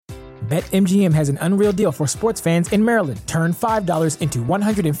BetMGM has an unreal deal for sports fans in Maryland. Turn $5 into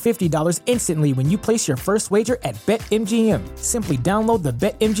 $150 instantly when you place your first wager at BetMGM. Simply download the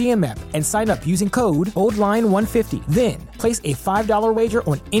BetMGM app and sign up using code OldLine150. Then, place a $5 wager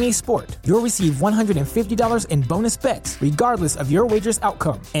on any sport. You'll receive $150 in bonus bets, regardless of your wager's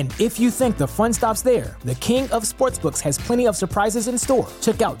outcome. And if you think the fun stops there, the king of sportsbooks has plenty of surprises in store.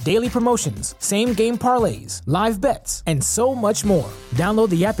 Check out daily promotions, same-game parlays, live bets, and so much more. Download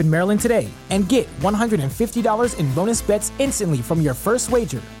the app in Maryland today and get $150 in bonus bets instantly from your first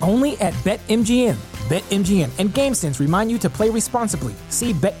wager. Only at BetMGM. BetMGM and GameSense remind you to play responsibly.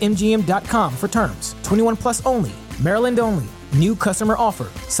 See BetMGM.com for terms. 21 plus only. Maryland only. New customer offer.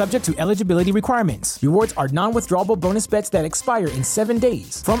 Subject to eligibility requirements. Rewards are non-withdrawable bonus bets that expire in 7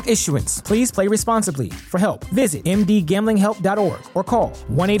 days. From issuance, please play responsibly. For help, visit mdgamblinghelp.org or call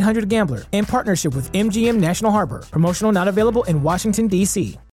 1-800-GAMBLER in partnership with MGM National Harbor. Promotional not available in Washington,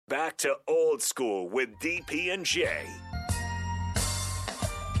 D.C. Back to Old School with DP and J.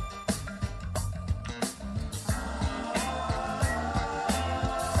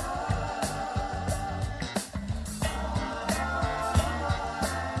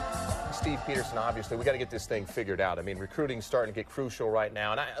 Steve Peterson, obviously, we got to get this thing figured out. I mean, recruiting's starting to get crucial right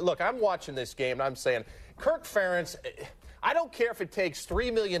now. And I'm watching this game, and I'm saying, Kirk Ferentz, I don't care if it takes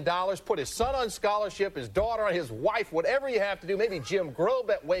 $3 million, put his son on scholarship, his daughter on, his wife, whatever you have to do, maybe Jim Grobe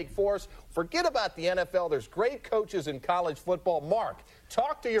at Wake Forest. Forget about the NFL. There's great coaches in college football. Mark,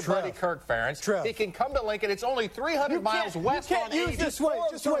 talk to your buddy Kirk Ferentz. He can come to Lincoln. It's only 300 miles west on 80. You can't use this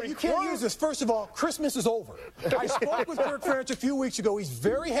way. You can't use this. First of all, Christmas is over. I spoke with Kirk Ferentz a few weeks ago. He's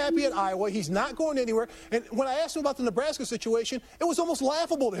very happy at Iowa. He's not going anywhere. And when I asked him about the Nebraska situation, it was almost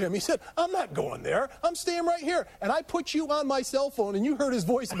laughable to him. He said, I'm not going there. I'm staying right here. And I put you on my cell phone, and you heard his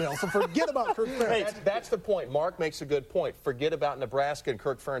voicemail. So forget about Kirk Ferentz. That's the point. Mark makes a good point. Forget about Nebraska and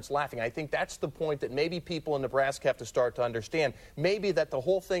Kirk Ferentz laughing. I think that's the point that maybe people in Nebraska have to start to understand. Maybe that the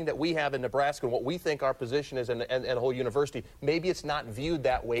whole thing that we have in Nebraska and what we think our position is in the whole university, maybe it's not viewed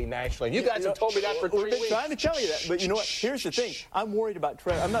that way nationally. And you guys have told me that for 3 weeks. We've been trying to tell you that. But you know what? Here's the thing. I'm worried about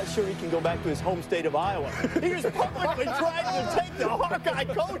Trevor. I'm not sure he can go back to his home state of Iowa. He's publicly trying to take the Hawkeye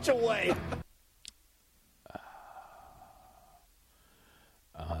coach away.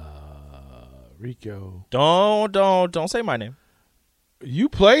 Rico. Don't say my name. You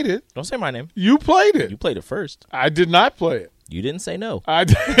played it. Don't say my name. You played it. You played it first. I did not play it. You didn't say no. I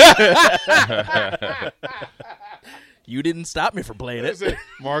did. You didn't stop me from playing it.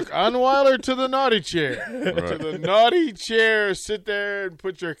 Mark Unweiler to the naughty chair. Right. To the naughty chair. Sit there and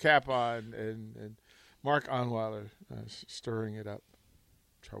put your cap on. And Mark Unweiler stirring it up.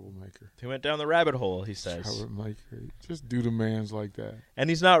 Troublemaker. He went down the rabbit hole, he says. Troublemaker. Just do the mans like that. And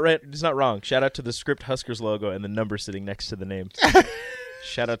he's not wrong. Shout out to the Script Huskers logo and the number sitting next to the name.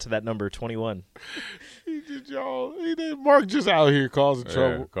 Shout out to that number 21. Mark just out here causing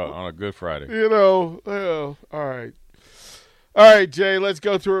trouble on a Good Friday. All right. All right, Jay, let's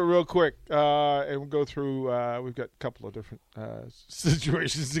go through it real quick. And we'll go through we've got a couple of different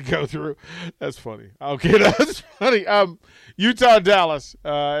situations to go through. That's funny. Okay, that's funny. Utah, Dallas,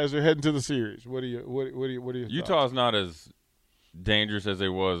 as we're heading to the series. What do you Utah's not as dangerous as they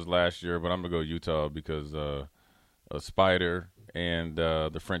was last year, but I'm gonna go Utah because a Spider and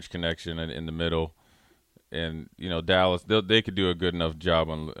the French connection in the middle. And Dallas, they could do a good enough job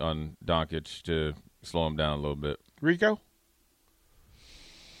on Doncic to slow him down a little bit. Rico?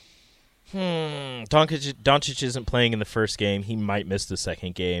 Doncic isn't playing in the first game. He might miss the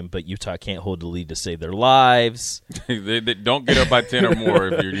second game, but Utah can't hold the lead to save their lives. they don't get up by 10 or more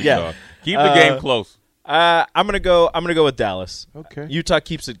if you're Utah. Yeah. Keep the game close. I'm gonna go with Dallas. Okay. Utah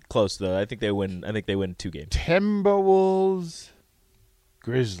keeps it close though. I think they win 2 games. Timberwolves,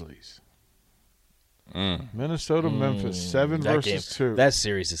 Grizzlies. Minnesota, Memphis, 7 versus 2. That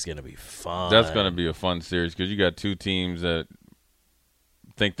series is gonna be fun. That's gonna be a fun series because you got two teams that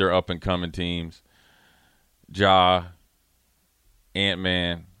think they're up and coming teams. Ja,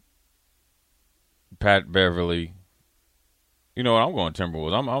 Ant-Man, Pat Beverly. You know what? I'm going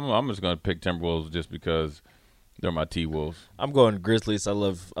Timberwolves. I'm just going to pick Timberwolves just because they're my T-Wolves. I'm going Grizzlies. I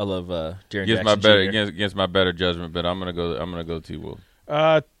love Jaren Jackson Jr. Against my better judgment, but I'm gonna go T-Wolves.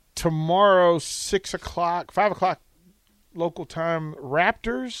 Tomorrow, 6 o'clock, 5 o'clock local time.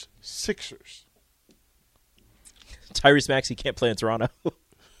 Raptors, Sixers. Tyrese Maxey can't play in Toronto.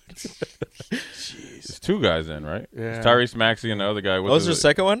 Jeez. There's 2 guys in, right? Yeah. It's Tyrese Maxey and the other guy. Was there a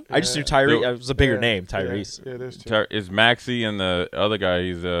second one? Yeah. I just knew Tyrese. It was a bigger name, Tyrese. Yeah, it is too. It's Maxey and the other guy.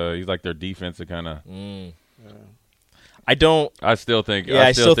 He's like their defensive kind of. I still think. Yeah,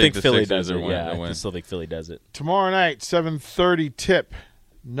 I still think the Philly Sixers does it. I still think Philly does it. Tomorrow night, 7:30 tip.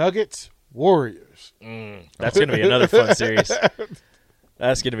 Nuggets, Warriors. That's going to be another fun series.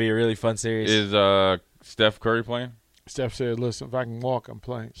 That's going to be a really fun series. Is Steph Curry playing? Steph said, listen, if I can walk, I'm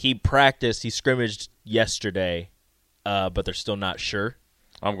playing. He practiced. He scrimmaged yesterday, but they're still not sure.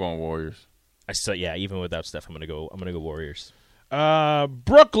 I'm going Warriors. Yeah, even without Steph, I'm gonna go Warriors.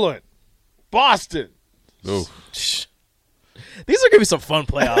 Brooklyn, Boston. Ooh. These are gonna be some fun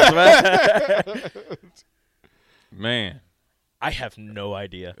playoffs, man. Man, I have no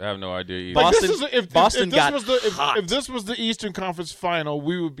idea. I have no idea either. Boston, if this was the Eastern Conference Final,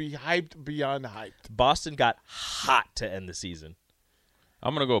 we would be hyped beyond hyped. Boston got hot to end the season.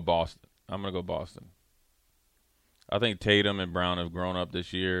 I'm gonna go Boston. I think Tatum and Brown have grown up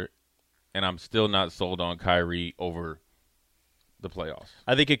this year, and I'm still not sold on Kyrie over the playoffs.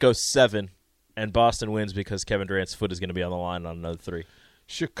 I think it goes 7, and Boston wins because Kevin Durant's foot is going to be on the line on another 3.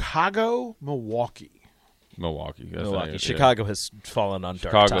 Chicago, Milwaukee. Chicago has fallen on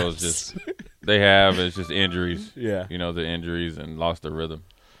dark Chicago's times. it's just injuries. Yeah. The injuries and lost their rhythm.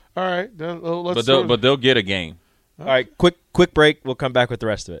 All right. Let's but they'll get a game. All right, quick break. We'll come back with the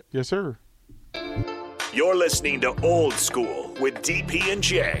rest of it. Yes, sir. You're listening to Old School with DP and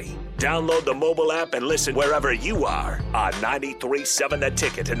J. Download the mobile app and listen wherever you are on 93.7 The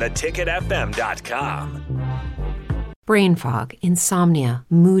Ticket and theticketfm.com. Brain fog, insomnia,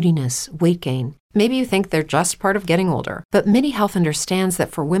 moodiness, weight gain. Maybe you think they're just part of getting older, but MIDI Health understands that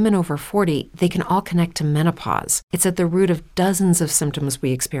for women over 40, they can all connect to menopause. It's at the root of dozens of symptoms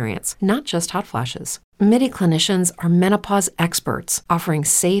we experience, not just hot flashes. MIDI clinicians are menopause experts, offering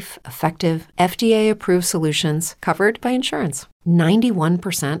safe, effective, FDA-approved solutions covered by insurance.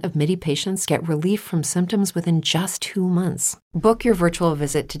 91% of MIDI patients get relief from symptoms within just 2 months. Book your virtual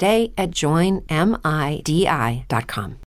visit today at joinmidi.com.